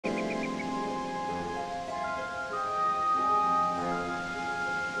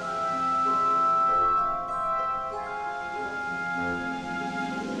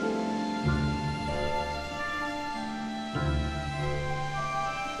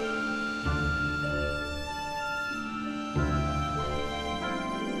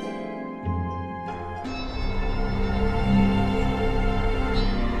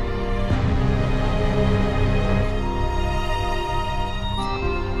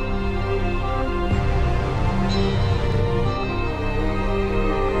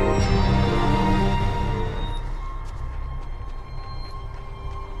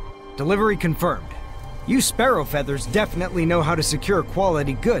Delivery confirmed. You Sparrow Feathers definitely know how to secure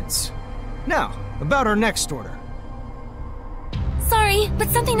quality goods. Now, about our next order. Sorry, but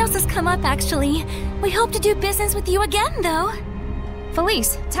something else has come up actually. We hope to do business with you again, though.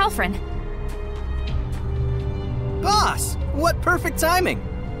 Felice, Talfrin. Boss! What perfect timing!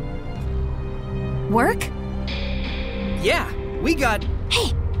 Work? Yeah, we got...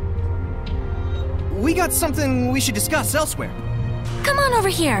 Hey! We got something we should discuss elsewhere. Come on over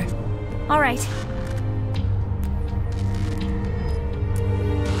here. All right.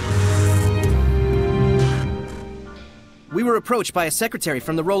 We were approached by a secretary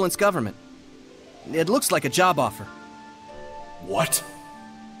from the Roland's government. It looks like a job offer. What?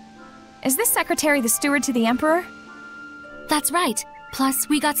 Is this secretary the steward to the Emperor? That's right. Plus,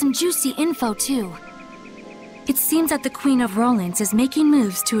 we got some juicy info, too. It seems that the Queen of Roland's is making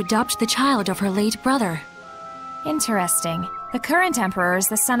moves to adopt the child of her late brother. Interesting. The current Emperor is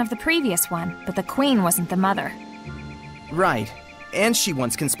the son of the previous one, but the Queen wasn't the mother. Right. And she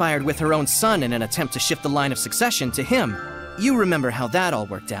once conspired with her own son in an attempt to shift the line of succession to him. You remember how that all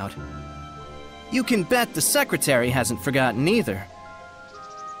worked out. You can bet the secretary hasn't forgotten either.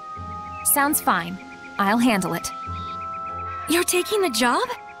 Sounds fine. I'll handle it. You're taking the job?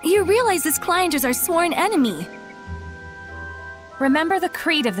 You realize this client is our sworn enemy. Remember the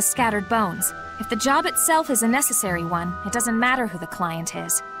creed of the Scattered Bones. If the job itself is a necessary one, it doesn't matter who the client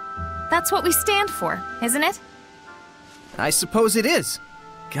is. That's what we stand for, isn't it? I suppose it is.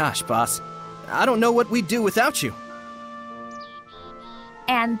 Gosh, boss. I don't know what we'd do without you.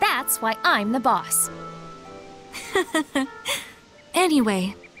 And that's why I'm the boss.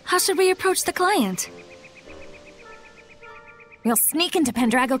 Anyway, how should we approach the client? We'll sneak into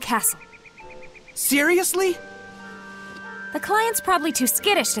Pendrago Castle. Seriously? The client's probably too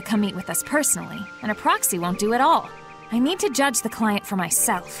skittish to come meet with us personally, and a proxy won't do it all. I need to judge the client for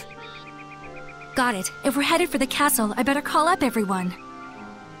myself. Got it. If we're headed for the castle, I better call up everyone.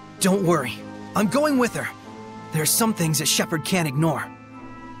 Don't worry. I'm going with her. There's some things that Shepard can't ignore.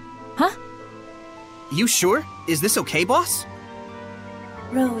 Huh? You sure? Is this okay, boss?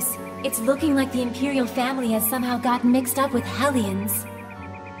 Rose, it's looking like the Imperial family has somehow gotten mixed up with Hellions.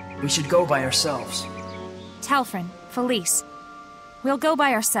 We should go by ourselves. Talfrin, Felice. We'll go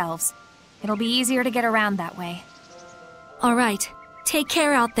by ourselves. It'll be easier to get around that way. All right. Take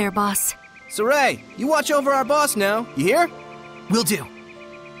care out there, boss. Saray, you watch over our boss now. You hear? Will do.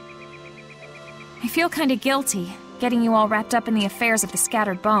 I feel kinda guilty, getting you all wrapped up in the affairs of the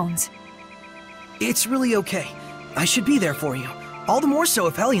Scattered Bones. It's really okay. I should be there for you. All the more so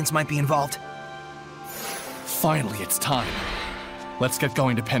if Hellions might be involved. Finally, it's time. Let's get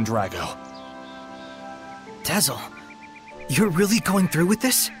going to Pendrago. Dezel, you're really going through with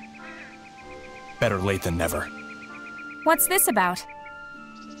this? Better late than never. What's this about?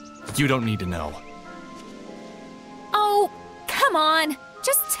 You don't need to know. Oh, come on!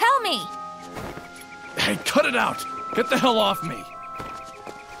 Just tell me! Hey, cut it out! Get the hell off me!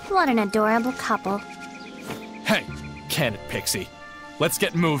 What an adorable couple. Hey, can it, Pixie? Let's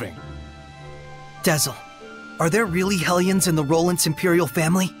get moving. Dezel, are there really Hellions in the Roland's Imperial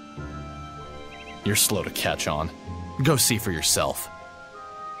family? You're slow to catch on. Go see for yourself.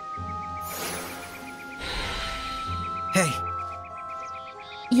 Hey.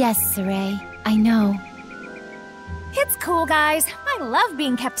 Yes, Saray, I know. It's cool, guys. I love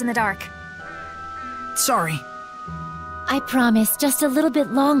being kept in the dark. Sorry. I promise, just a little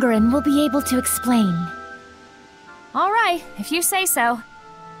bit longer and we'll be able to explain. All right, if you say so.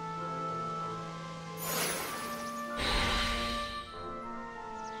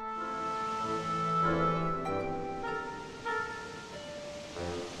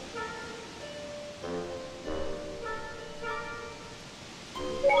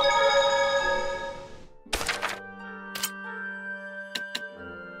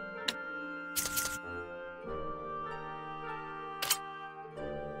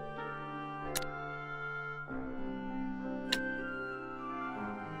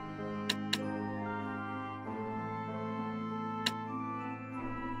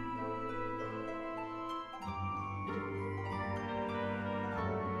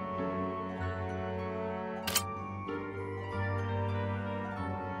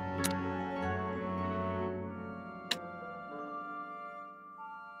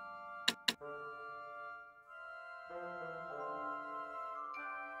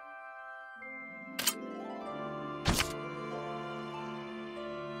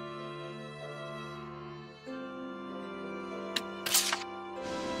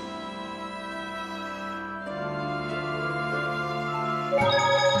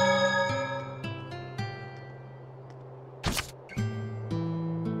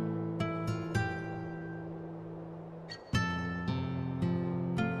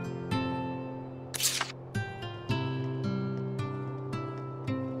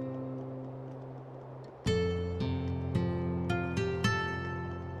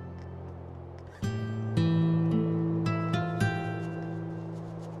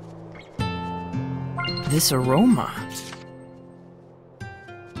 This aroma.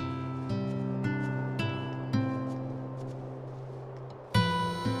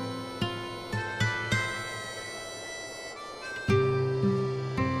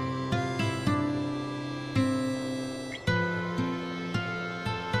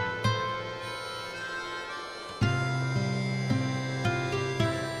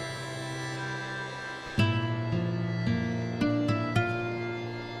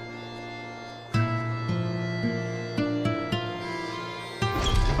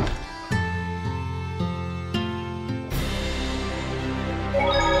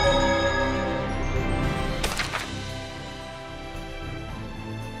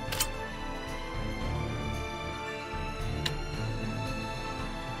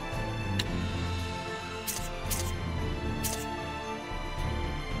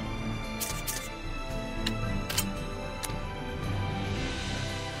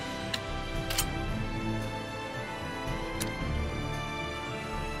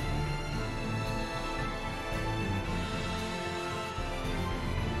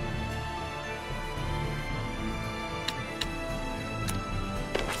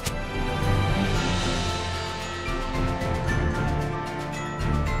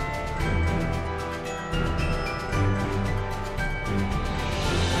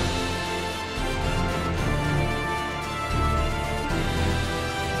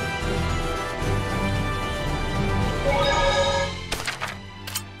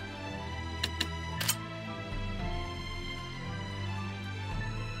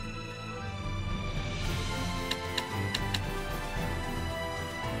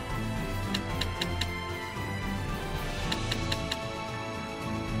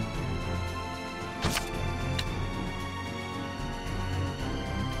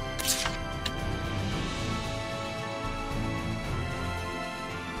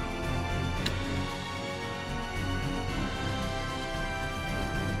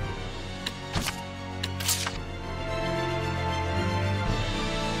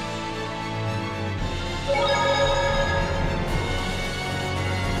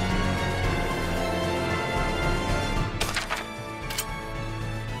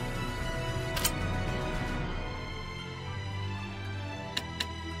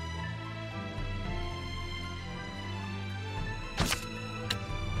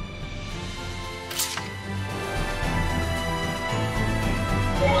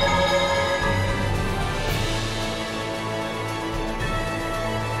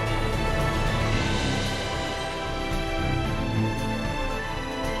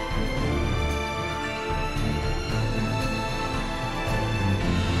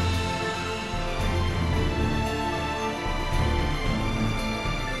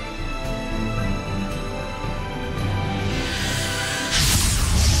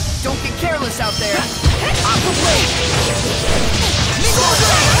 Don't get careless out there!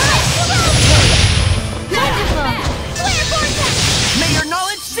 May your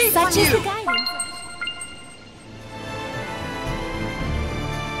knowledge seep from Such is you! the guidance.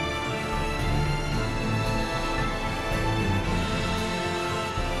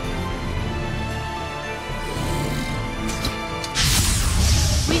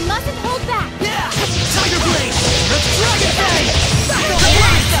 We mustn't hold back! Yeah! Tiger Blade! Let's Dragon Blade! Back up the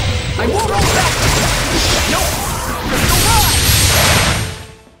blast! I won't hold back! Nope! Crystal Ride!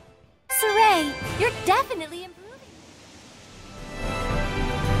 Saray, you're definitely improving.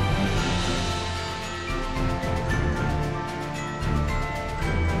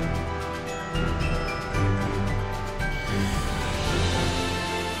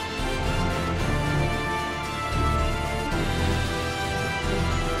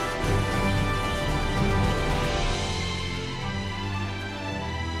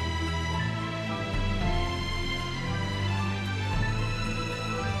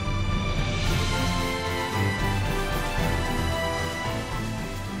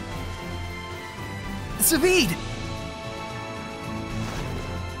 Zavid!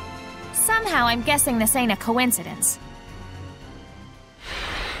 Somehow I'm guessing this ain't a coincidence.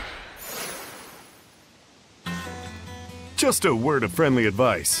 Just a word of friendly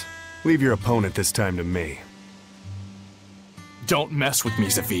advice. Leave your opponent this time to me. Don't mess with me,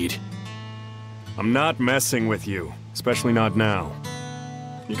 Zavid. I'm not messing with you, especially not now.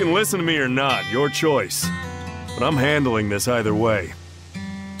 You can listen to me or not, your choice. But I'm handling this either way.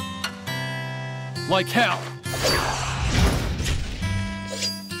 Like hell.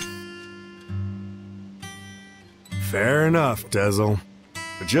 Fair enough, Dezel.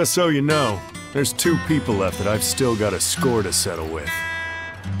 But just so you know, there's 2 people left that I've still got a score to settle with.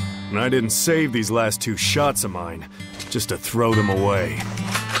 And I didn't save these last 2 shots of mine just to throw them away.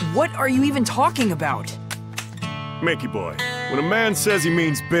 What are you even talking about? Mickey boy, when a man says he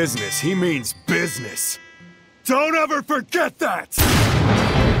means business, he means business. Don't ever forget that!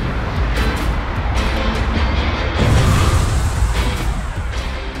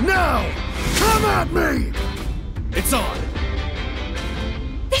 Now! Come at me! It's on!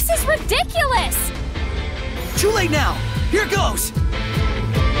 This is ridiculous! Too late now! Here goes!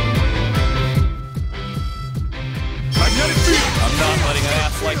 Magnetic field! I'm not letting an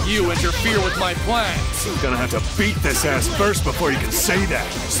ass like you interfere with my plans! I'm gonna have to beat this ass first before you can say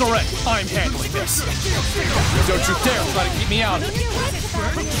that. Sorry, I'm handling this. Don't you dare try to keep me out of it.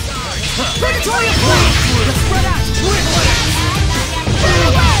 Predatory blade! Let's spread out!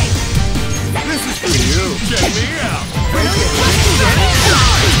 This is for you. Get me out!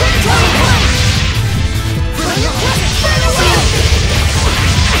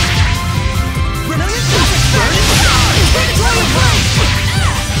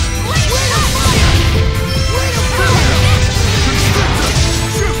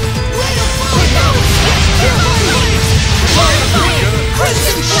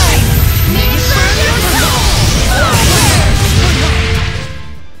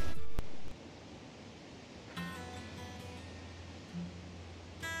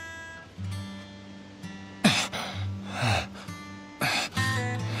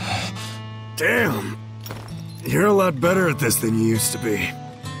 Damn. You're a lot better at this than you used to be.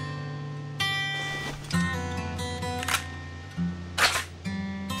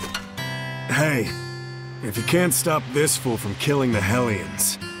 Hey, if you can't stop this fool from killing the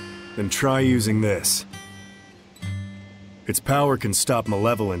Hellions, then try using this. Its power can stop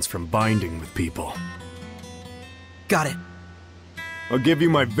malevolence from binding with people. Got it. I'll give you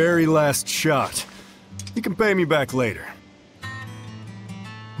my very last shot. You can pay me back later.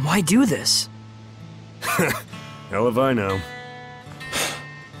 Why do this? Hell if I know.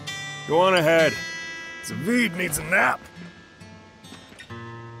 Go on ahead. Zavid needs a nap.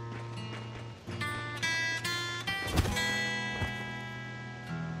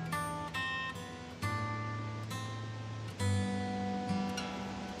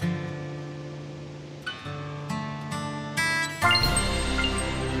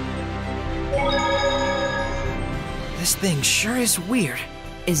 This thing sure is weird.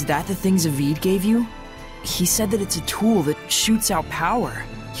 Is that the thing Zavid gave you? He said that it's a tool that shoots out power.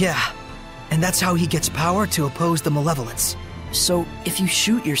 Yeah, and that's how he gets power to oppose the malevolence. So, if you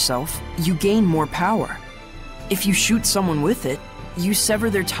shoot yourself, you gain more power. If you shoot someone with it, you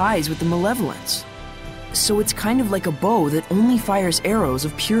sever their ties with the malevolence. So it's kind of like a bow that only fires arrows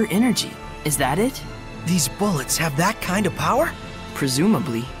of pure energy. Is that it? These bullets have that kind of power?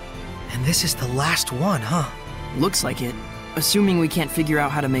 Presumably. And this is the last one, huh? Looks like it. Assuming we can't figure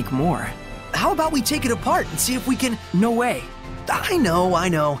out how to make more. How about we take it apart and see if we can... No way. I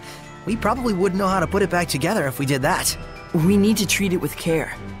know. We probably wouldn't know how to put it back together if we did that. We need to treat it with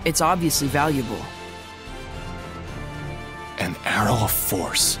care. It's obviously valuable. An arrow of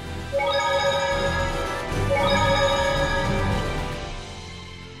force.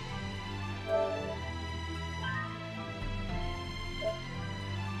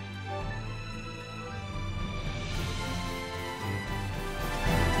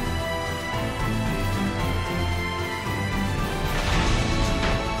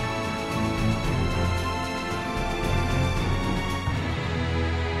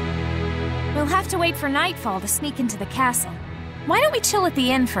 We'll have to wait for nightfall to sneak into the castle. Why don't we chill at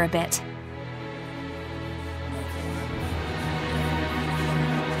the inn for a bit?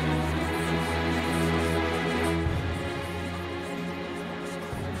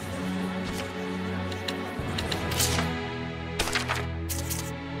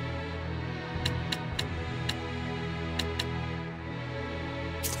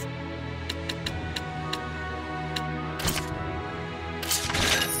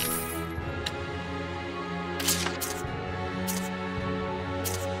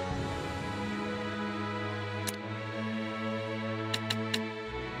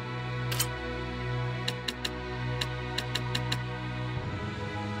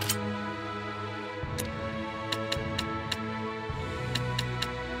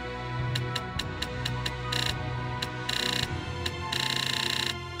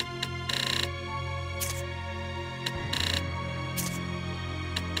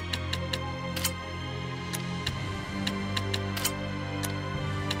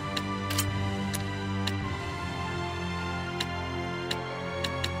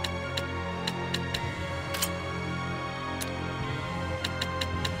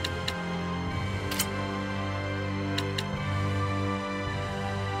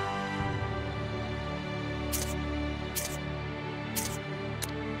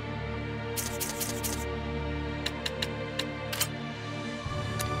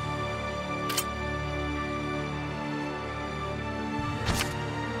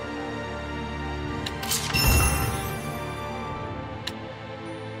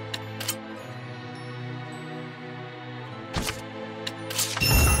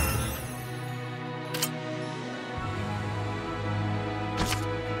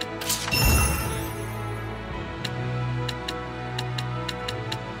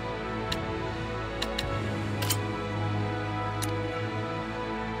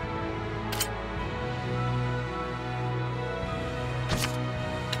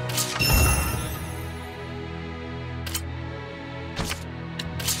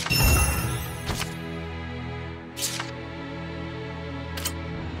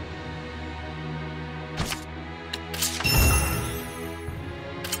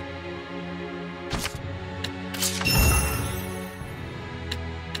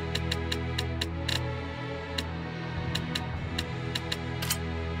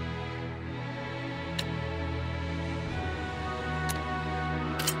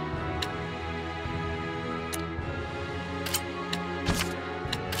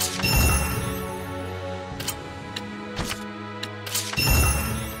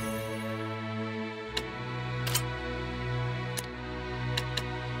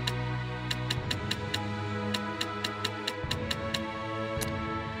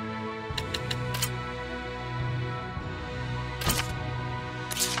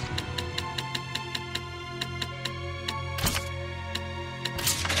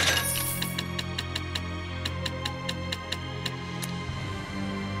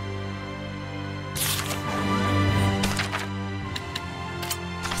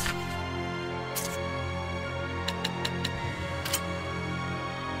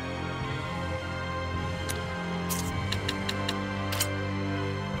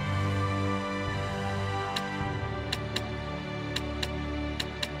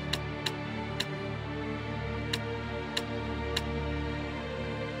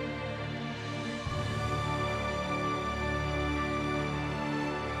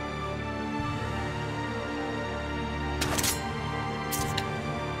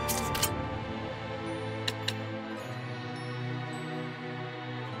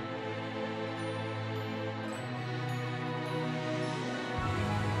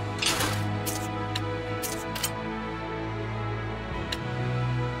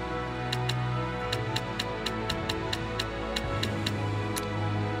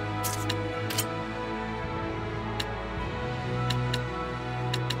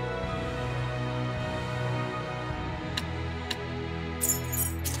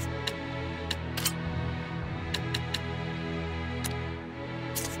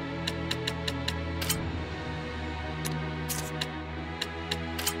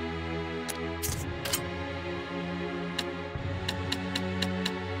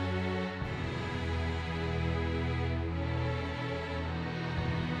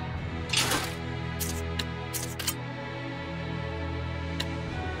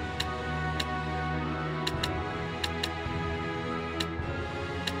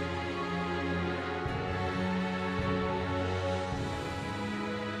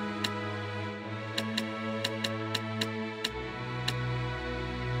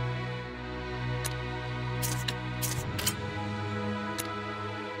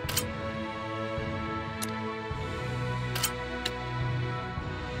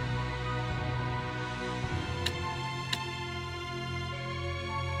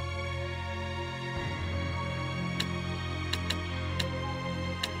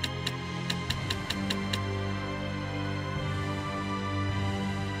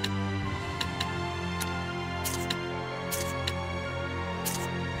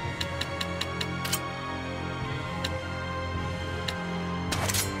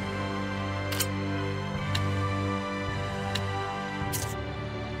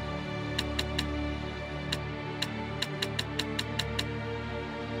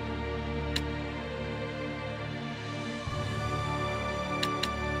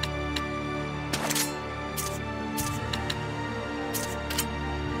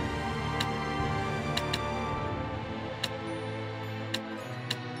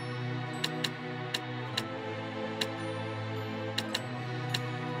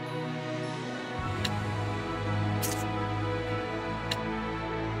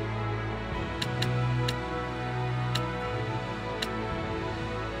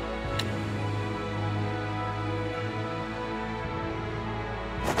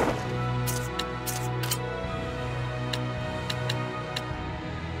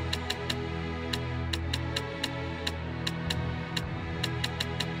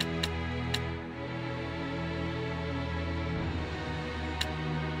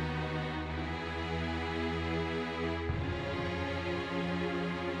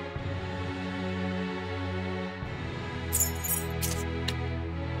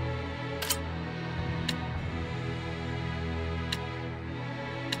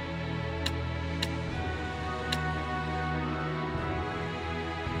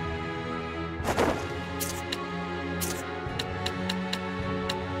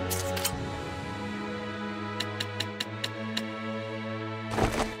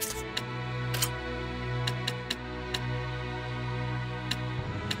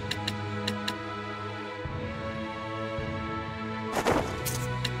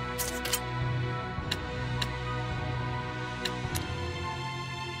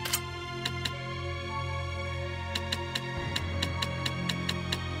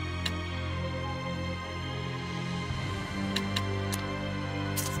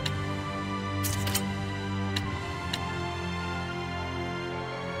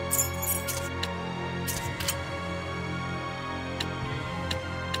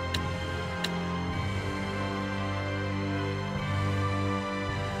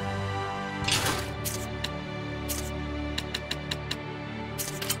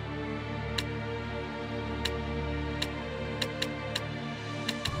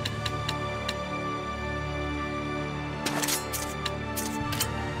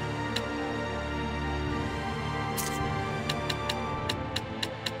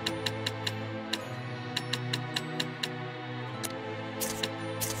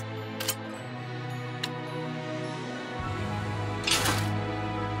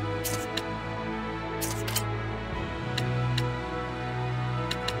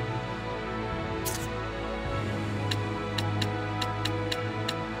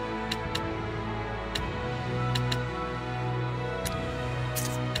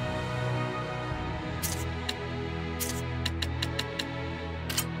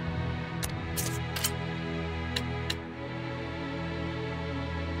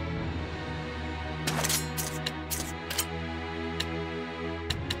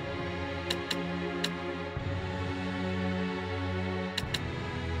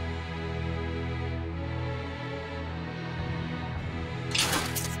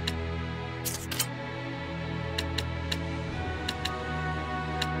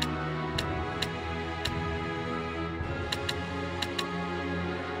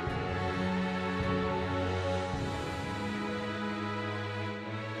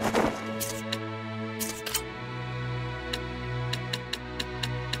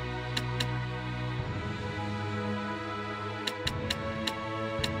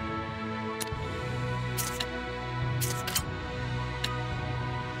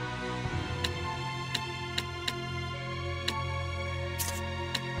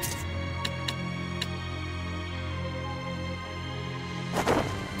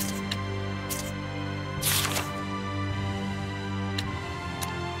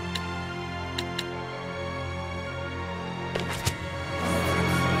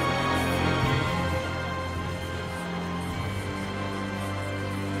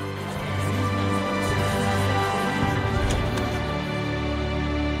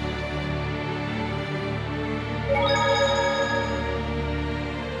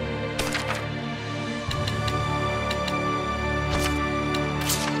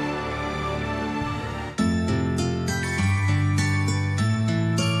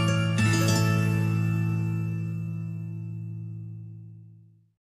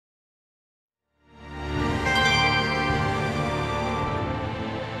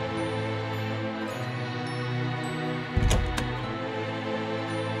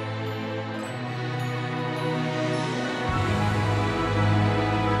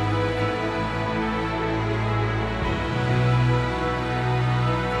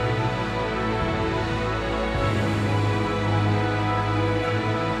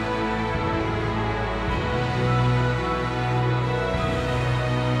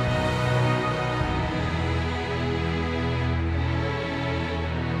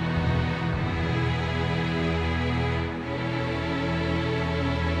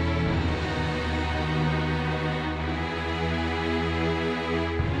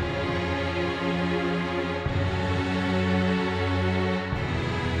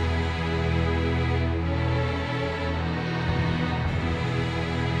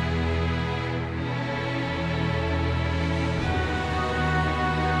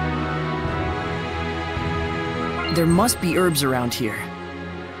 There must be herbs around here.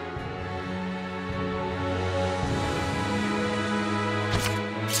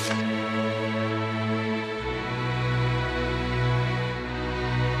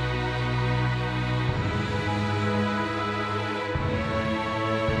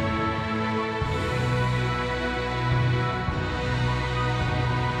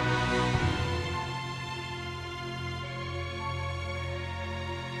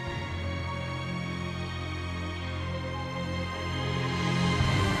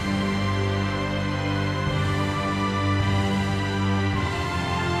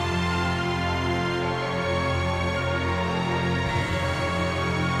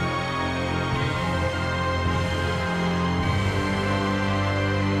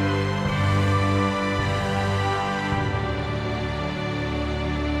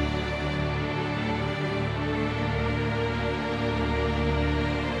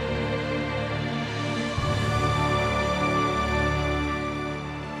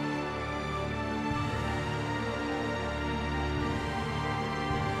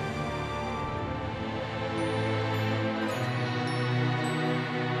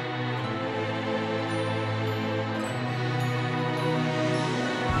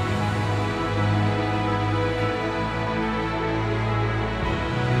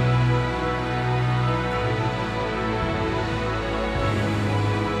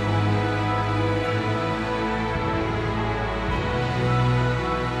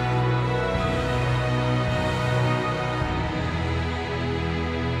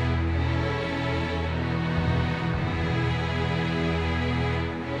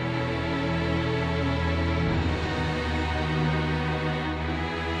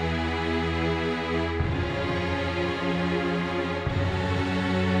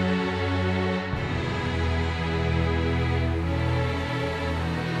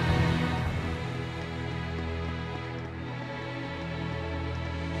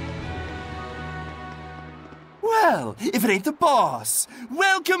 Well, if it ain't the boss!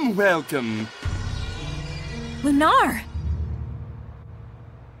 Welcome, welcome! Lunar!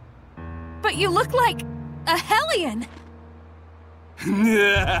 But you look like a Hellion!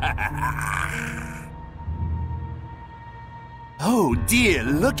 Oh dear,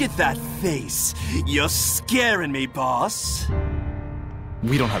 look at that face! You're scaring me, boss!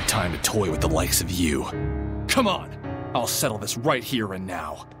 We don't have time to toy with the likes of you. Come on! I'll settle this right here and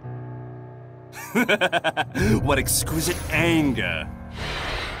now. What exquisite anger!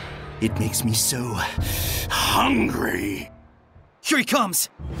 It makes me so hungry! Here he comes!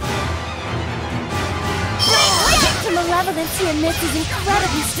 The malevolence he emits is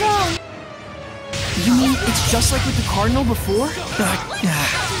incredibly strong. You mean it's just like with the Cardinal before?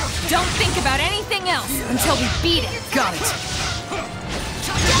 Don't think about anything else until we beat it! Got it!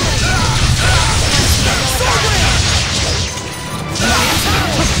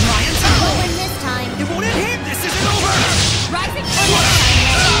 We'll win this time. It won't end here! This isn't over! Rising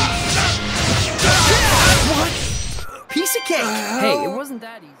What? Piece of cake! Hey, it wasn't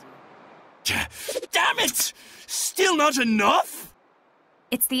that easy. Damn it! Still not enough?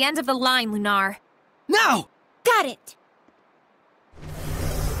 It's the end of the line, Lunar. Now! Got it.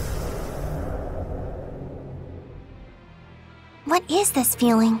 What is this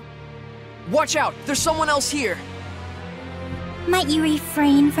feeling? Watch out! There's someone else here! Might you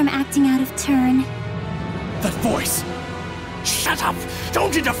refrain from acting out of turn? That voice! Shut up!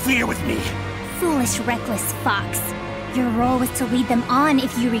 Don't interfere with me! Foolish, reckless fox. Your role was to lead them on,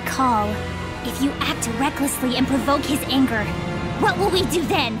 if you recall. If you act recklessly and provoke his anger, what will we do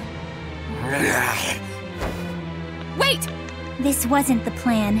then? Wait! This wasn't the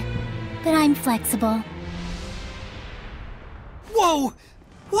plan, but I'm flexible. Whoa!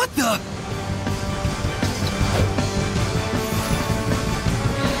 What the?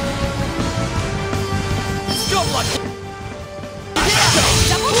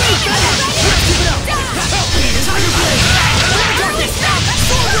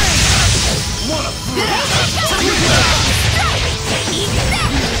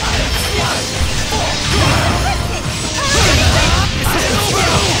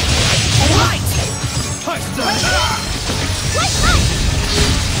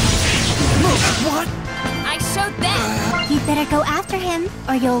 What? I showed them! You'd better go after him,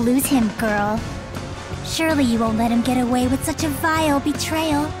 or you'll lose him, girl. Surely you won't let him get away with such a vile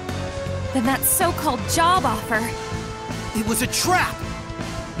betrayal. Then that so-called job offer. It was a trap!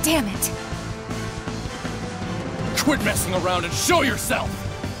 Damn it. Quit messing around and show yourself!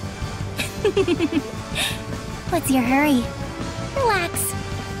 What's your hurry? Relax.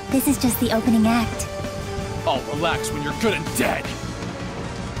 This is just the opening act. I'll relax when you're good and dead!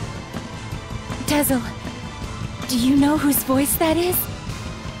 Dezel, Do you know whose voice that is?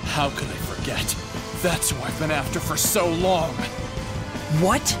 How could I forget? That's who I've been after for so long.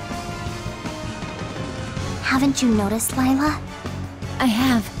 What? Haven't you noticed, Lila? I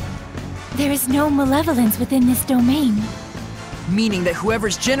have. There is no malevolence within this domain. Meaning that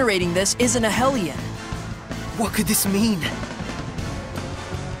whoever's generating this isn't a Hellion. What could this mean?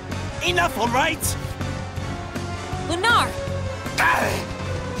 Enough, all right? Lunar!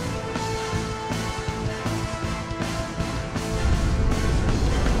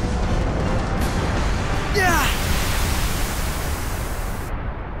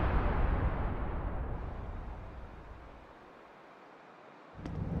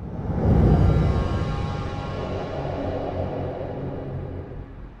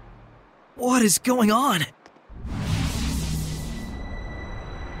 What is going on?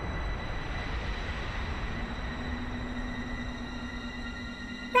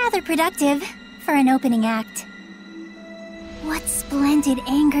 Rather productive for an opening act. What splendid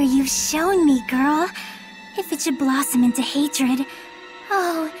anger you've shown me, girl. If it should blossom into hatred.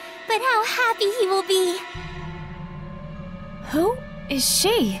 Oh, but how happy he will be. Who is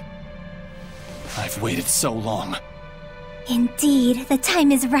she? I've waited so long. Indeed, the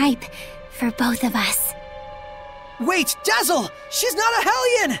time is ripe for both of us. Wait, Dezel! She's not a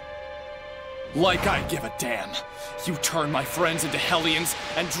Hellion! Like I give a damn. You turn my friends into Hellions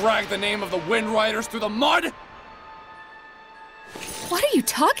and drag the name of the Wind Riders through the mud? What are you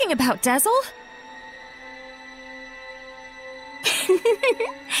talking about, Dezel?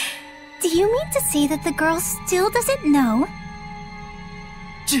 Do you mean to say that the girl still doesn't know?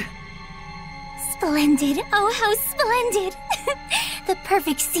 Splendid, oh how splendid! The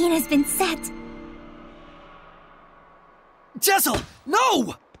perfect scene has been set. Dezel,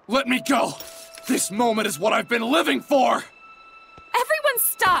 no! Let me go! This moment is what I've been living for! Everyone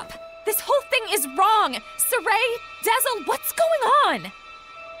stop! This whole thing is wrong! Saray, Dezel, what's going on?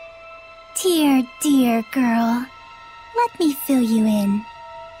 Dear, dear girl. Let me fill you in.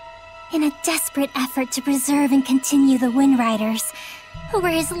 In a desperate effort to preserve and continue the Wind Riders, who were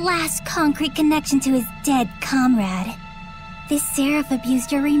his last concrete connection to his dead comrade, this seraph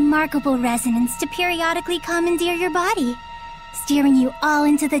abused your remarkable resonance to periodically commandeer your body, steering you all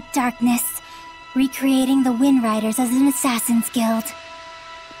into the darkness, recreating the Wind Riders as an assassin's guild.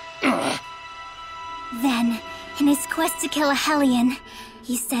 Then, in his quest to kill a Hellion,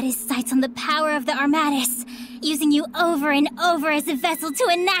 he set his sights on the power of the Armatis, using you over and over as a vessel to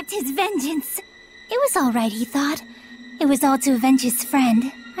enact his vengeance. It was all right, he thought. It was all to avenge his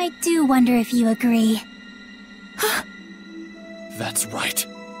friend. I do wonder if you agree. That's right.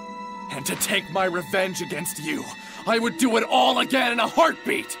 And to take my revenge against you, I would do it all again in a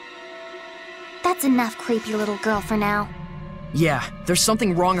heartbeat! That's enough, creepy little girl, for now. Yeah, there's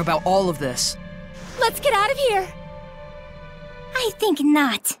something wrong about all of this. Let's get out of here! I think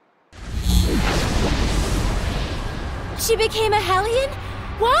not. She became a Hellion?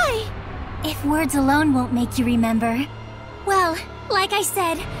 Why? If words alone won't make you remember, well, like I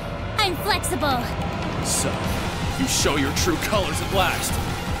said, I'm flexible. So, you show your true colors at last.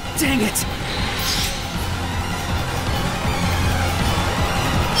 Dang it!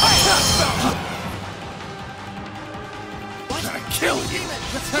 I'm gonna kill you!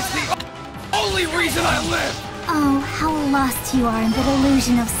 That's the only reason I live! Oh, how lost you are in the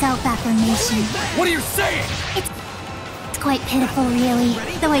delusion of self-affirmation. What are you saying? It's quite pitiful, really,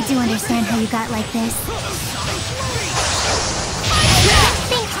 though I do understand how you got like this.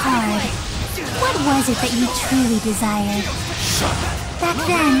 Think hard. What was it that you truly desired? Back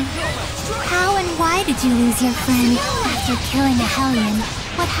then, how and why did you lose your friend after killing a Hellion?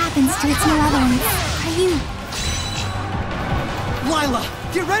 What happens to its malevolence? Are you... Lila,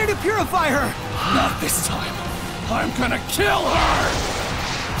 get ready to purify her! Not this time. I'm gonna kill her!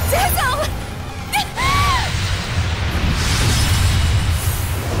 Dezel!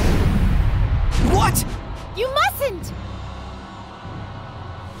 What? You mustn't!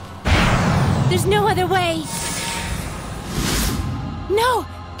 There's no other way. No!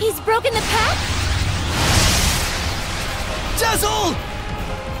 He's broken the pact? Dezel!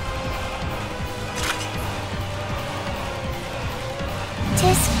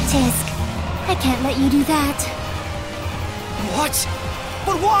 Tisk, tisk. I can't let you do that. What?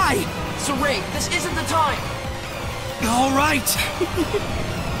 But why? Saray, this isn't the time! All right.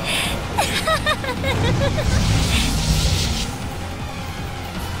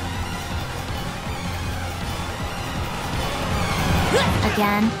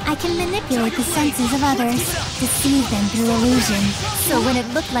 Again, I can manipulate the senses of others, deceive them through illusion. So when it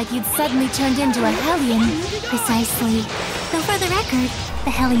looked like you'd suddenly turned into a Hellion... Precisely. Though for the record,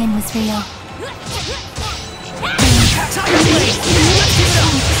 the Hellion was real.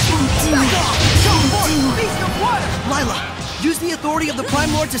 Lila, use the authority of the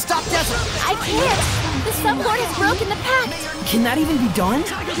Prime Lord to stop Dezel. I can't! The Sublord has broken the pact! Can that even be done?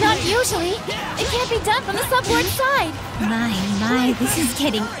 Not usually! It can't be done from the Sublord's side! My, this is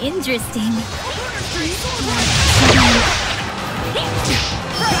getting interesting.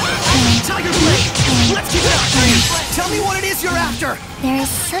 Tiger Blade! Let's keep it up! Tell me what it is you're after! There is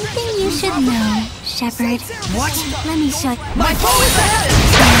something you should know, Shepard. What? Let me show you. My foe is ahead!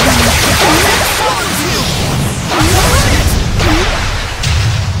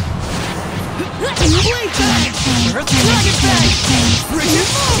 Blade Bang! Earth Dragon Bang! Frigid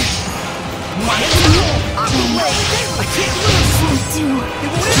Move! Aqua Blade! I can't lose! Do. It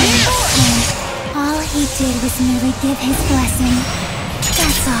won't interfere! All he did was merely give his blessing.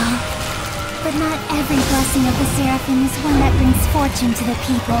 That's all. But not every blessing of the Seraphim is one that brings fortune to the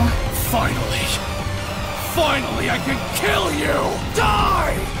people. Finally! Finally, I can kill you!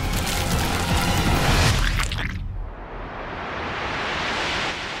 Die!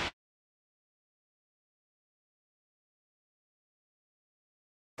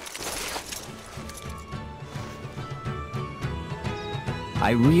 I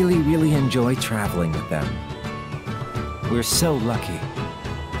really enjoy traveling with them. We're so lucky.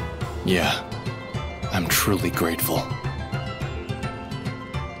 Yeah, I'm truly grateful.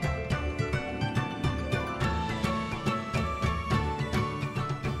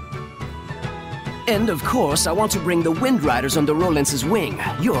 And of course, I want to bring the Wind Riders under Rollins' wing.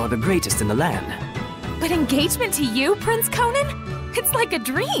 You're the greatest in the land. But engagement to you, Prince Conan? It's like a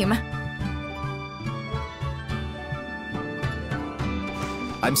dream.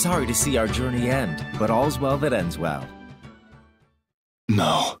 I'm sorry to see our journey end, but all's well that ends well.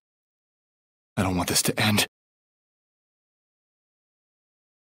 No. I don't want this to end.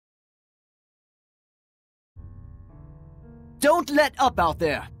 Don't let up out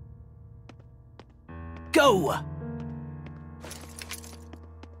there! Go!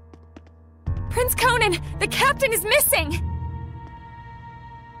 Prince Conan, the captain is missing!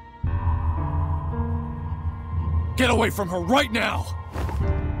 Get away from her right now!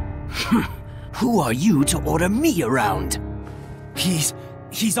 Who are you to order me around? He's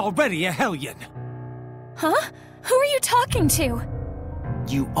already a Hellion. Huh? Who are you talking to?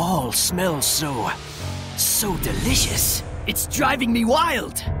 You all smell so delicious. It's driving me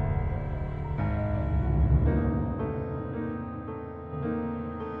wild.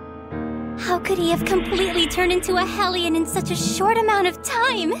 How could he have completely turned into a Hellion in such a short amount of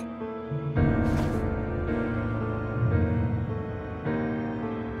time?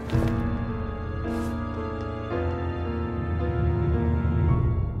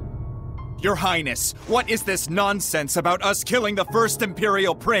 Your Highness, what is this nonsense about us killing the first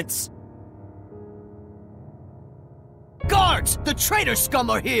Imperial Prince? Guards! The traitor scum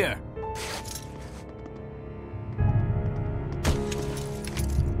are here!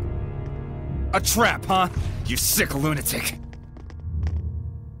 A trap, huh? You sick lunatic.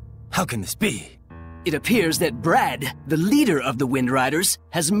 How can this be? It appears that Brad, the leader of the Wind Riders,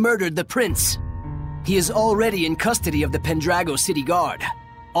 has murdered the prince. He is already in custody of the Pendrago City Guard.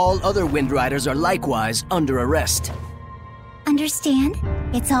 All other Wind Riders are likewise under arrest. Understand?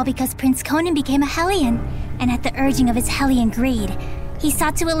 It's all because Prince Conan became a Hellion, and at the urging of his Hellion greed, he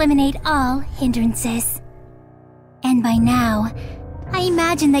sought to eliminate all hindrances. And by now, I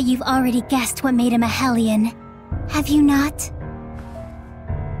imagine that you've already guessed what made him a Hellion. Have you not?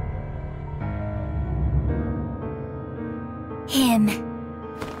 Him.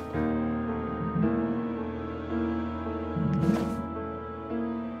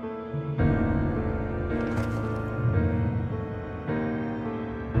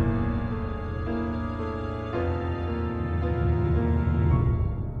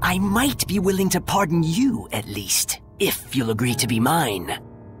 I might be willing to pardon you, at least, if you'll agree to be mine.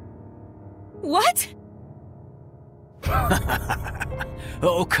 What?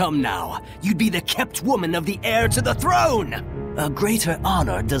 Oh, come now. You'd be the kept woman of the heir to the throne! A greater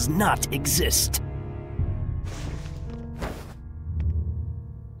honor does not exist.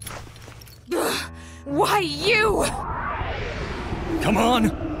 Why you? Come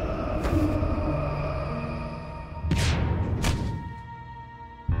on!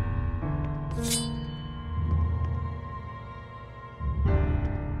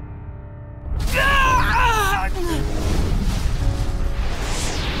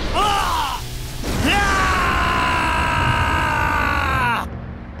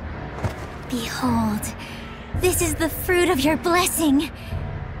 Behold, this is the fruit of your blessing.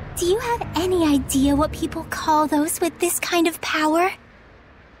 Do you have any idea what people call those with this kind of power?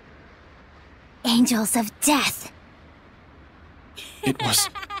 Angels of death. It was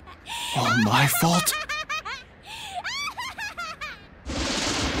all my fault?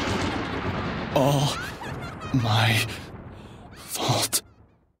 All my fault.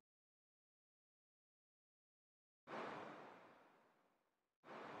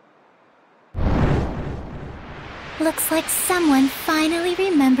 Looks like someone finally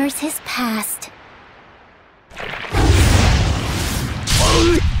remembers his past.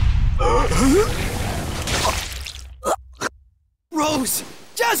 Rose!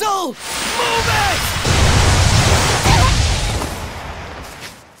 Dezel! Move it!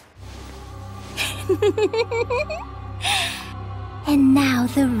 And now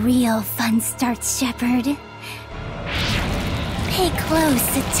the real fun starts, Shepard. Pay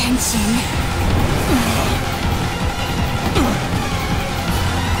close attention.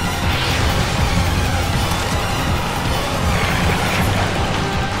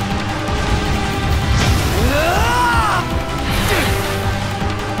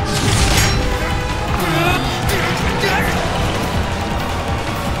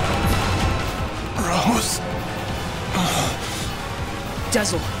 Rose?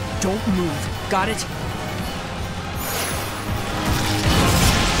 Dezel, don't move. Got it?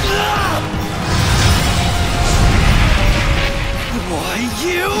 Why,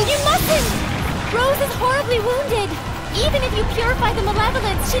 you? You mustn't! Rose is horribly wounded. Even if you purify the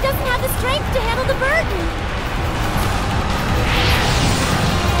malevolence, she doesn't have the strength to handle the burden.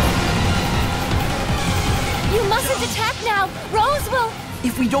 You mustn't attack now. Rose will...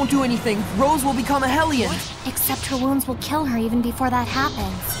 If we don't do anything, Rose will become a Hellion. Except her wounds will kill her even before that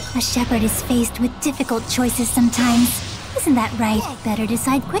happens. A Shepard is faced with difficult choices sometimes. Isn't that right? Better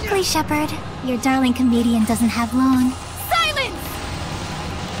decide quickly, Shepard. Your darling comedian doesn't have long. Silence!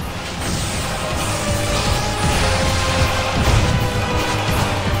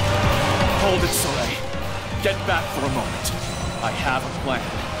 Hold it, Soleil. Get back for a moment. I have a plan.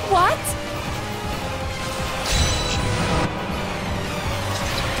 What?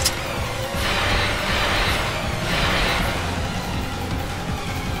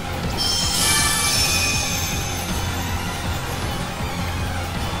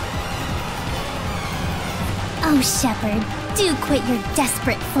 Oh, Shepard, do quit your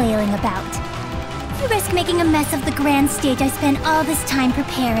desperate flailing about. You risk making a mess of the grand stage I spent all this time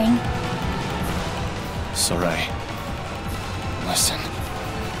preparing. Soleil, listen.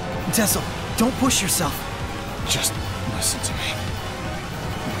 Dezel, don't push yourself. Just listen to me.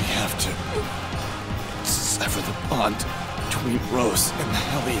 We have to sever the bond between Rose and the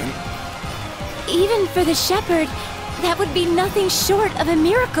Hellion. Even for the Shepard, that would be nothing short of a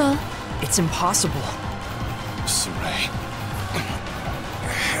miracle. It's impossible. Soleil,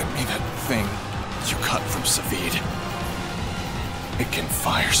 hand me that thing you cut from Savid. It can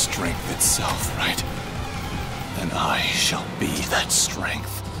fire strength itself, right? Then I shall be that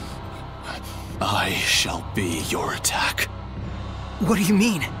strength. I shall be your attack. What do you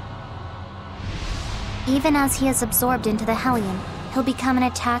mean? Even as he is absorbed into the Hellion, he'll become an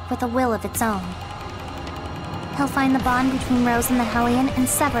attack with a will of its own. He'll find the bond between Rose and the Hellion and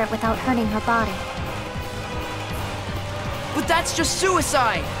sever it without hurting her body. But that's just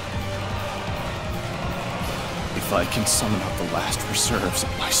suicide! If I can summon up the last reserves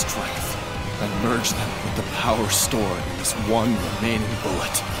of my strength, and merge them with the power stored in this one remaining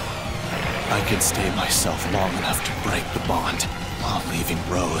bullet, I can stay myself long enough to break the bond, while leaving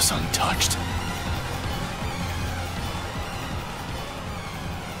Rose untouched.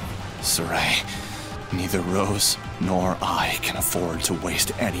 Saray, neither Rose nor I can afford to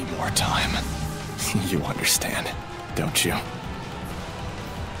waste any more time. You understand, don't you?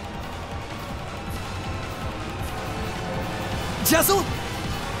 Dezel?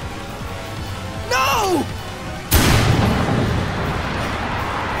 No!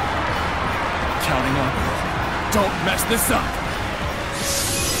 Counting on you. Don't mess this up!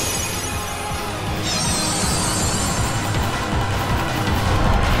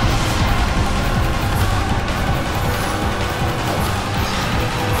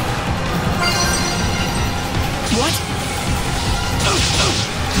 What?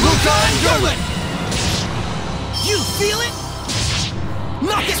 Lucan! You feel it?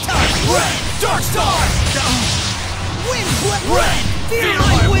 Not this time! Red! Dark Star! Wind! Red! Feel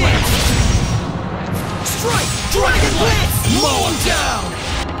my wind! Strike! Dragon Blitz! Mow him down!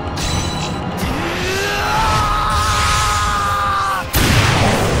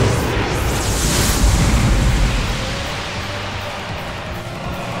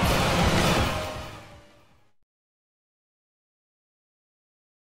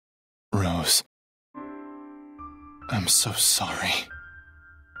 Rose, I'm so sorry.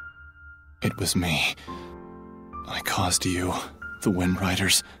 It was me. I caused you the Wind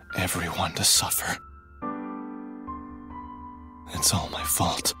Riders, everyone to suffer. It's all my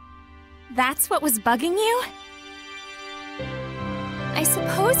fault. That's what was bugging you? I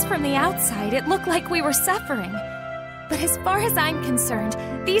suppose from the outside it looked like we were suffering. But as far as I'm concerned,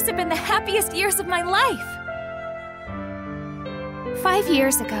 these have been the happiest years of my life. 5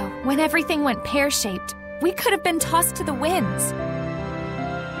 years ago, when everything went pear-shaped, we could have been tossed to the winds.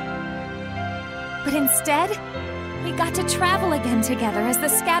 But instead, we got to travel again together as the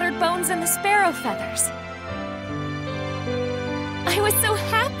scattered bones and the sparrow feathers. I was so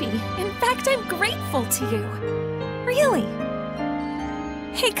happy. In fact, I'm grateful to you. Really.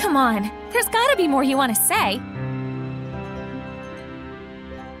 Hey, come on. There's gotta be more you want to say.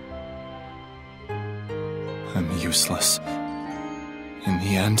 I'm useless. In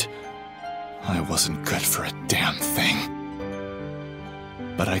the end, I wasn't good for a damn thing.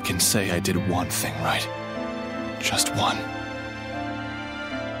 But I can say I did one thing right. Just one.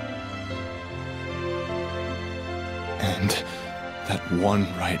 And that one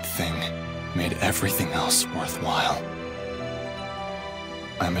right thing made everything else worthwhile.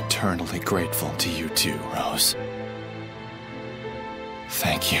 I'm eternally grateful to you too, Rose.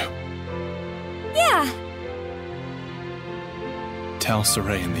 Thank you. Yeah. Tell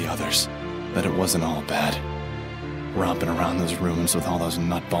Saray and the others that it wasn't all bad. Romping around those rooms with all those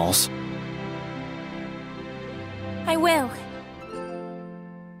nutballs. I will.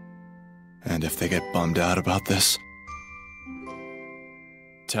 And if they get bummed out about this,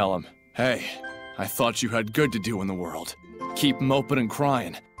 tell them, hey, I thought you had good to do in the world. Keep moping and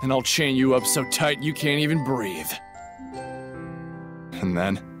crying, and I'll chain you up so tight you can't even breathe. And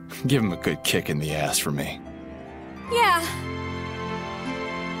then, give them a good kick in the ass for me. Yeah.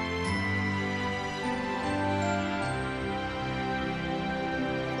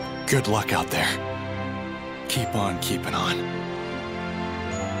 Good luck out there. Keep on keeping on.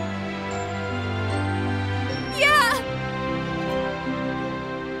 Yeah!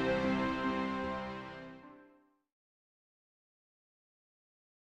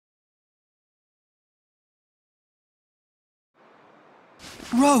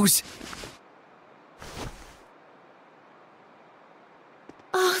 Rose!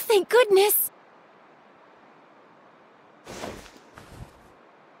 Oh, thank goodness!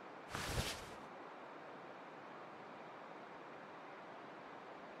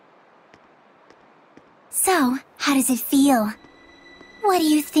 So, how does it feel? What do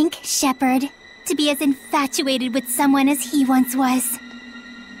you think, Shepherd? To be as infatuated with someone as he once was?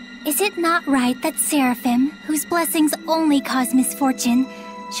 Is it not right that Seraphim, whose blessings only cause misfortune,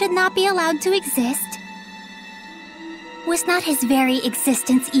 should not be allowed to exist? Was not his very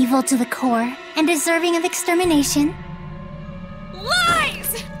existence evil to the core and deserving of extermination?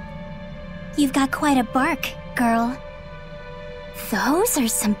 Lies! You've got quite a bark, girl. Those are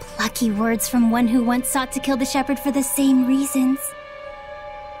some plucky words from one who once sought to kill the shepherd for the same reasons.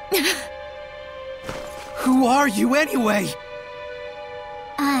 Who are you anyway?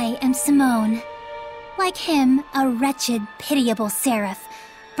 I am Simone. Like him, a wretched, pitiable seraph,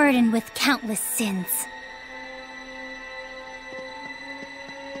 burdened with countless sins.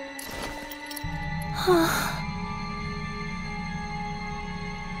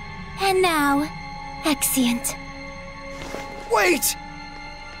 And now, Exeunt. Wait!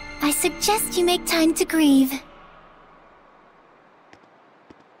 I suggest you make time to grieve.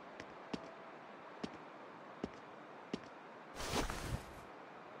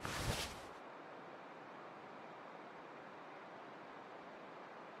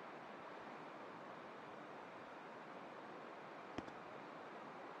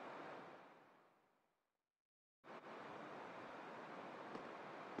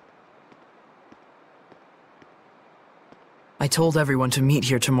 I told everyone to meet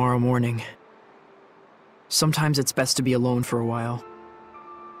here tomorrow morning. Sometimes it's best to be alone for a while.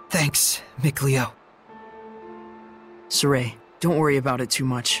 Thanks, Mikleo. Saray, don't worry about it too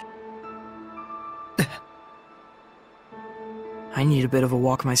much. I need a bit of a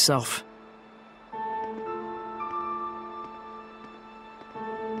walk myself.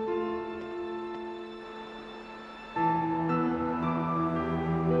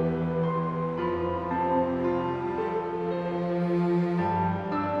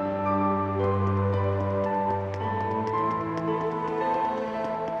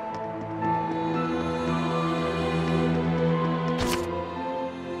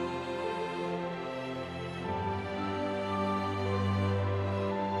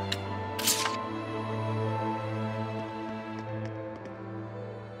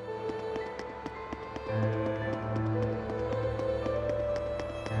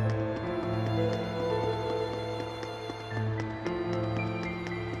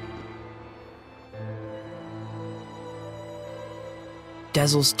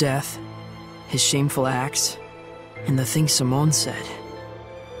 Dezel's death, his shameful acts, and the things Simone said.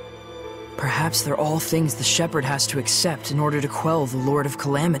 Perhaps they're all things the Shepherd has to accept in order to quell the Lord of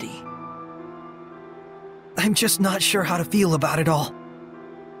Calamity. I'm just not sure how to feel about it all.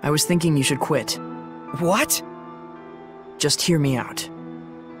 I was thinking you should quit. What? Just hear me out.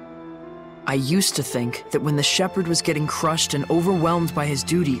 I used to think that when the Shepherd was getting crushed and overwhelmed by his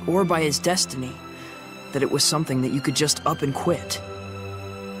duty or by his destiny, that it was something that you could just up and quit.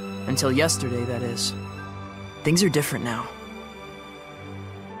 Until yesterday, that is. Things are different now.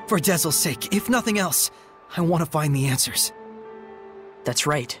 For Dezel's sake, if nothing else, I want to find the answers. That's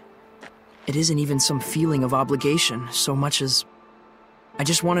right. It isn't even some feeling of obligation so much as I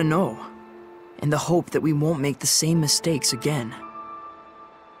just want to know, in the hope that we won't make the same mistakes again.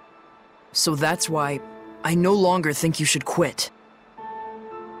 So that's why I no longer think you should quit.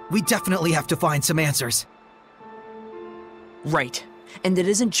 We definitely have to find some answers. Right. And it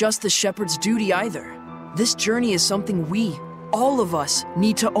isn't just the Shepherd's duty either. This journey is something we, all of us,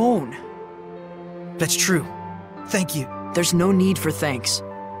 need to own. That's true. Thank you. There's no need for thanks.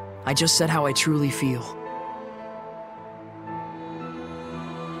 I just said how I truly feel.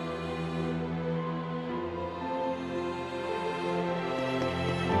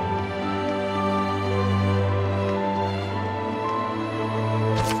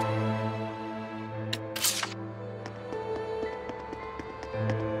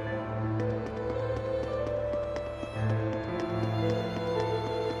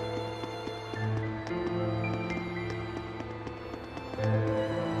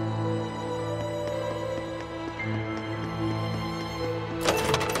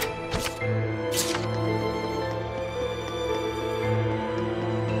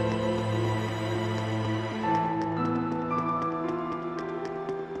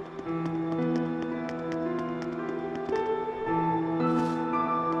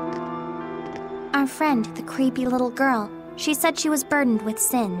 Our friend, the creepy little girl, she said she was burdened with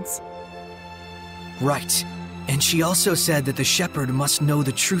sins. Right. And she also said that the Shepherd must know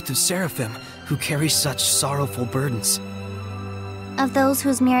the truth of Seraphim, who carry such sorrowful burdens. Of those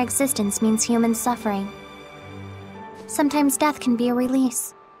whose mere existence means human suffering. Sometimes death can be a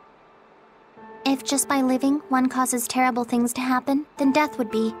release. If just by living one causes terrible things to happen, then death would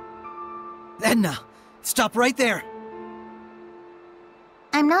be. Edna, stop right there!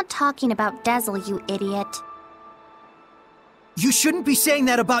 I'm not talking about Dezel, you idiot. You shouldn't be saying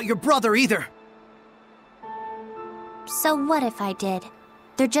that about your brother either! So what if I did?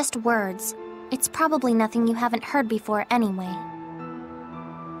 They're just words. It's probably nothing you haven't heard before anyway.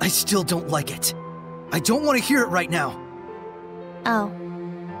 I still don't like it. I don't want to hear it right now. Oh.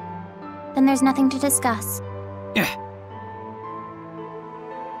 Then there's nothing to discuss.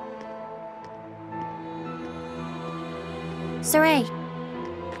 Saray.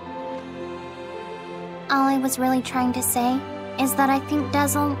 All I was really trying to say is that I think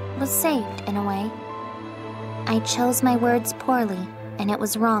Dezel was saved in a way. I chose my words poorly, and it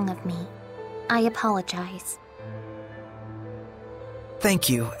was wrong of me. I apologize. Thank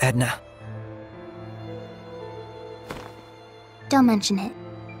you, Edna. Don't mention it.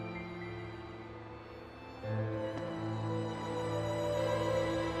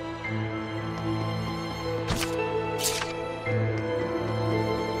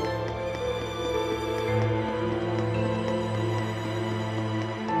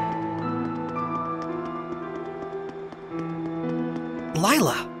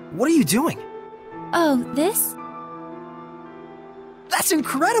 Lila, what are you doing? Oh, this? That's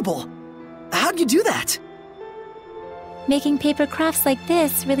incredible! How'd you do that? Making paper crafts like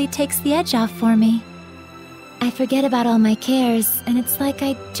this really takes the edge off for me. I forget about all my cares, and it's like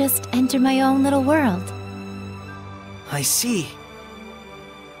I just enter my own little world. I see.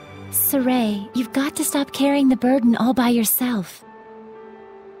 Saray, you've got to stop carrying the burden all by yourself.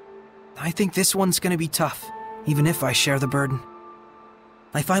 I think this one's gonna be tough, even if I share the burden.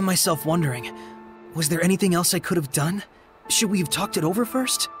 I find myself wondering, was there anything else I could have done? Should we have talked it over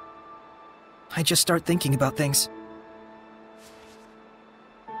first? I just start thinking about things.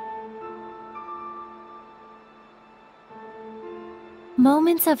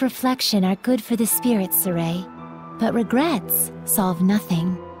 Moments of reflection are good for the spirit, Saray, but regrets solve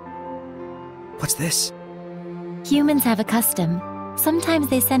nothing. What's this? Humans have a custom. Sometimes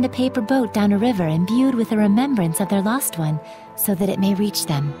they send a paper boat down a river imbued with a remembrance of their lost one, so that it may reach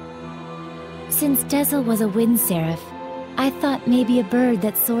them. Since Dezel was a wind seraph, I thought maybe a bird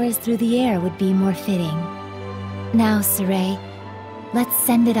that soars through the air would be more fitting. Now, Saray, let's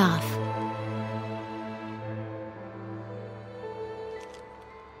send it off.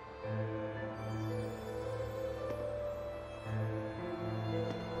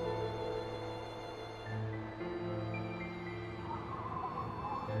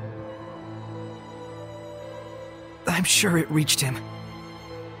 I'm sure it reached him.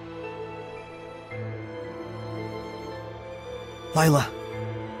 Lila.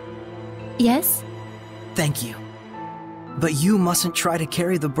 Yes? Thank you. But you mustn't try to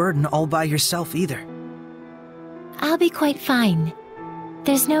carry the burden all by yourself either. I'll be quite fine.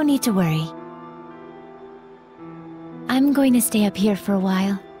 There's no need to worry. I'm going to stay up here for a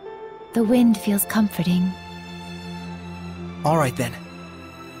while. The wind feels comforting. All right then.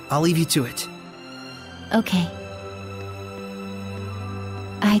 I'll leave you to it. Okay.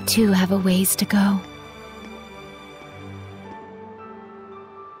 I too have a ways to go.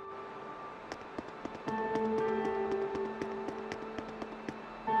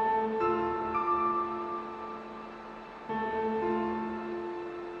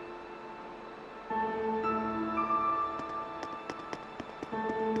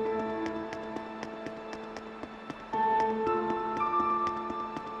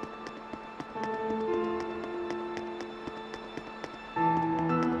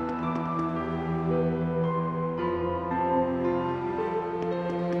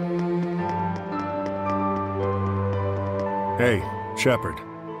 Hey, Shepard.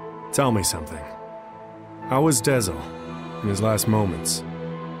 Tell me something. How was Dezel in his last moments?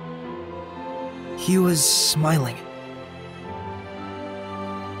 He was smiling.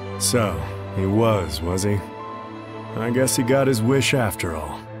 So, he was he? I guess he got his wish after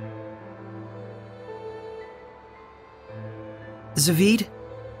all. Zaveid,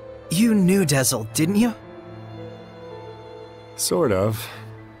 you knew Dezel, didn't you? Sort of.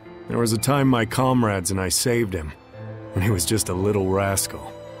 There was a time my comrades and I saved him, when he was just a little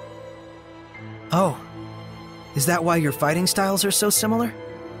rascal. Oh. Is that why your fighting styles are so similar?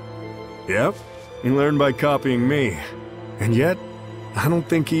 Yep. He learned by copying me. And yet, I don't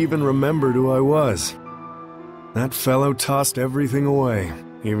think he even remembered who I was. That fellow tossed everything away,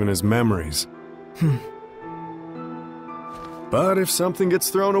 even his memories. But if something gets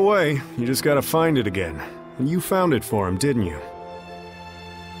thrown away, you just gotta find it again. And you found it for him, didn't you?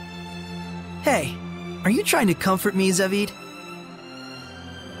 Hey, are you trying to comfort me, Zaveid?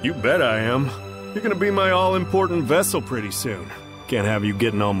 You bet I am. You're gonna be my all-important vessel pretty soon. Can't have you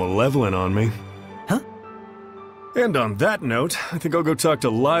getting all malevolent on me. Huh? And on that note, I think I'll go talk to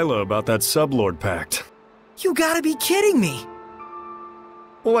Lila about that Sublord Pact. You gotta be kidding me!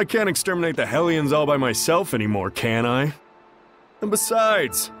 Well, I can't exterminate the Hellions all by myself anymore, can I? And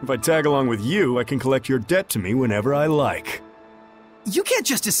besides, if I tag along with you, I can collect your debt to me whenever I like. You can't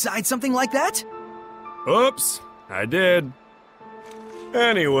just decide something like that! Oops, I did.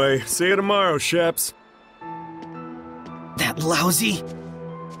 Anyway, see you tomorrow, Sheps. That lousy...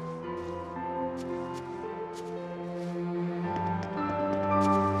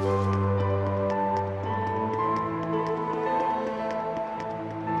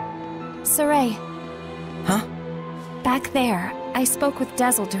 Saray. Huh? Back there, I spoke with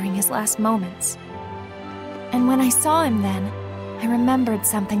Dezel during his last moments. And when I saw him then, I remembered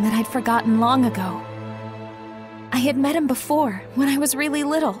something that I'd forgotten long ago. I had met him before, when I was really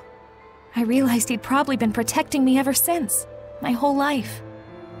little. I realized he'd probably been protecting me ever since, my whole life.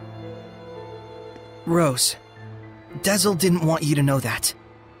 Rose, Dezel didn't want you to know that.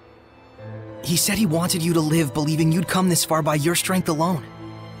 He said he wanted you to live believing you'd come this far by your strength alone.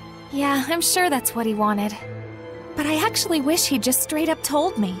 Yeah, I'm sure that's what he wanted. But I actually wish he'd just straight up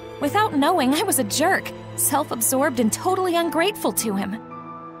told me, without knowing I was a jerk, self-absorbed and totally ungrateful to him.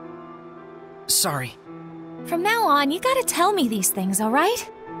 Sorry. From now on, you gotta tell me these things,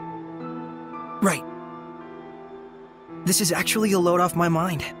 alright? Right. This is actually a load off my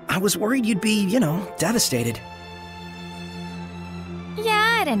mind. I was worried you'd be, devastated.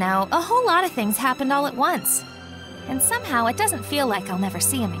 Yeah, I don't know. A whole lot of things happened all at once. And somehow it doesn't feel like I'll never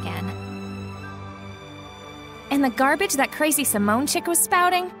see him again. And the garbage that crazy Simone chick was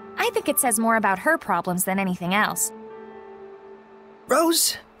spouting, I think it says more about her problems than anything else.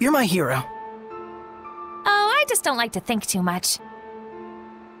 Rose, you're my hero. Oh, I just don't like to think too much.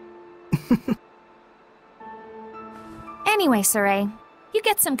 Anyway, Saray, you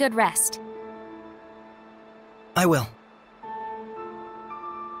get some good rest. I will.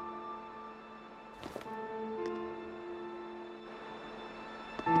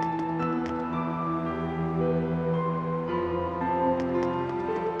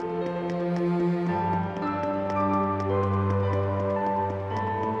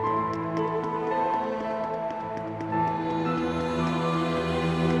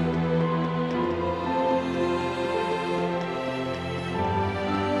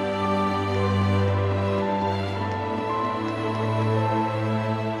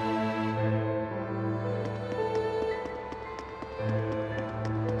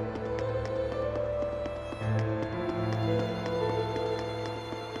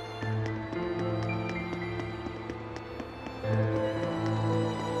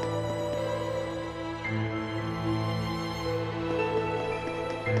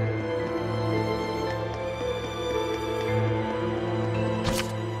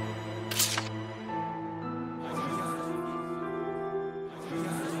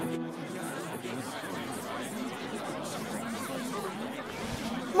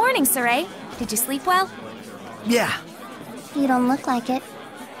 morning, Saray. Did you sleep well? Yeah. You don't look like it.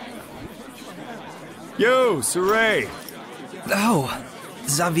 Yo, Saray! Oh,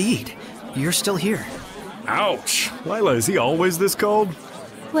 Zavid, you're still here. Ouch! Lila, is he always this cold?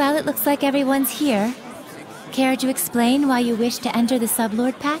 Well, it looks like everyone's here. Care to explain why you wish to enter the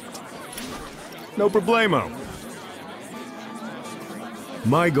Sublord Pact? No problemo.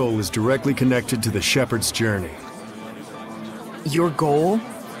 My goal is directly connected to the Shepherd's journey. Your goal?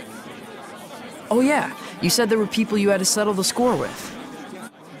 Oh yeah, you said there were people you had to settle the score with.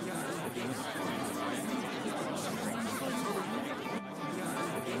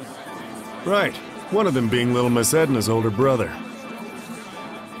 Right. One of them being Little Miss Edna's older brother.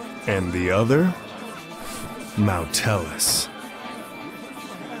 And the other? Mautellus.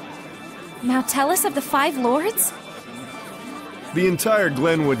 Mautellus of the Five Lords? The entire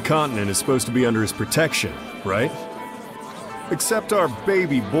Glenwood continent is supposed to be under his protection, right? Except our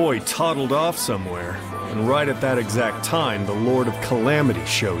baby boy toddled off somewhere, and right at that exact time, the Lord of Calamity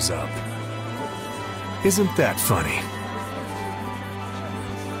shows up. Isn't that funny?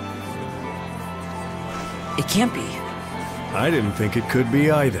 It can't be. I didn't think it could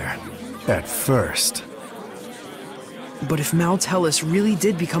be either. At first. But if Mautellus really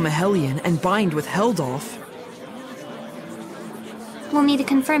did become a Hellion and bind with Heldolf... We'll need to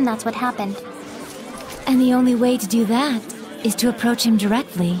confirm that's what happened. And the only way to do that is to approach him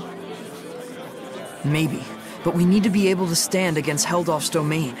directly. Maybe, but we need to be able to stand against Heldolf's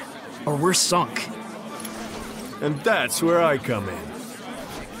domain, or we're sunk. And that's where I come in.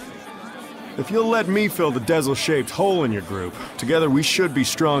 If you'll let me fill the Dezel-shaped hole in your group, together we should be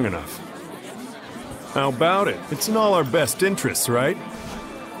strong enough. How about it? It's in all our best interests, right?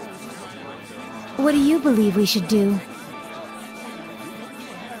 What do you believe we should do?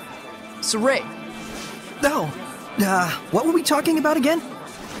 Saray! No. What were we talking about again?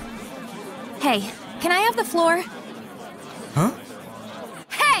 Hey, can I have the floor? Huh?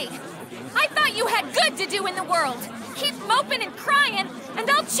 Hey! I thought you had good to do in the world! Keep moping and crying, and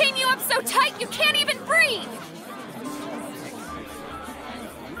I'll chain you up so tight you can't even breathe!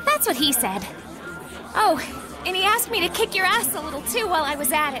 That's what he said. Oh, and he asked me to kick your ass a little too while I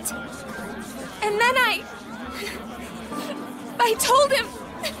was at it. And then I told him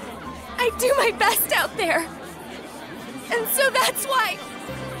I'd do my best out there. And so that's why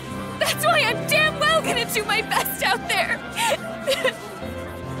I'm damn well gonna do my best out there.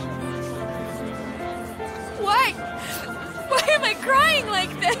 Why am I crying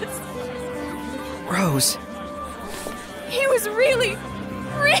like this? Rose. He was really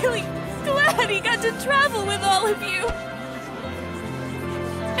glad he got to travel with all of you.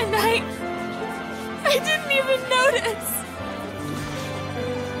 And I didn't even notice.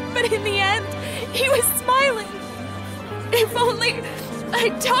 But in the end, he was smiling. If only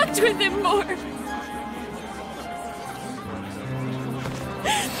I'd talked with him more.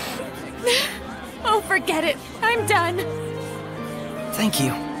 Oh, forget it. I'm done. Thank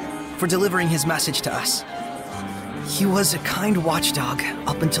you for delivering his message to us. He was a kind watchdog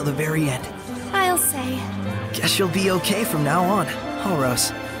up until the very end. I'll say. Guess you'll be okay from now on, huh,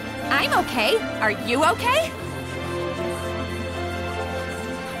 Rose? I'm okay. Are you okay?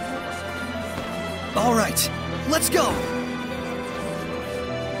 All right, let's go!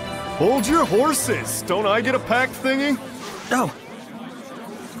 Hold your horses! Don't I get a pact thingy? Oh.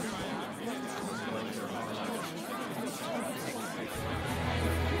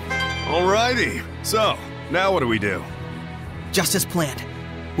 Alrighty. So, now what do we do? Just as planned.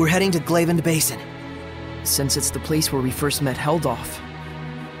 We're heading to Glavend Basin. Since it's the place where we first met Heldolf.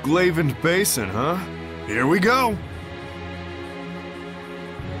 Glavend Basin, huh? Here we go!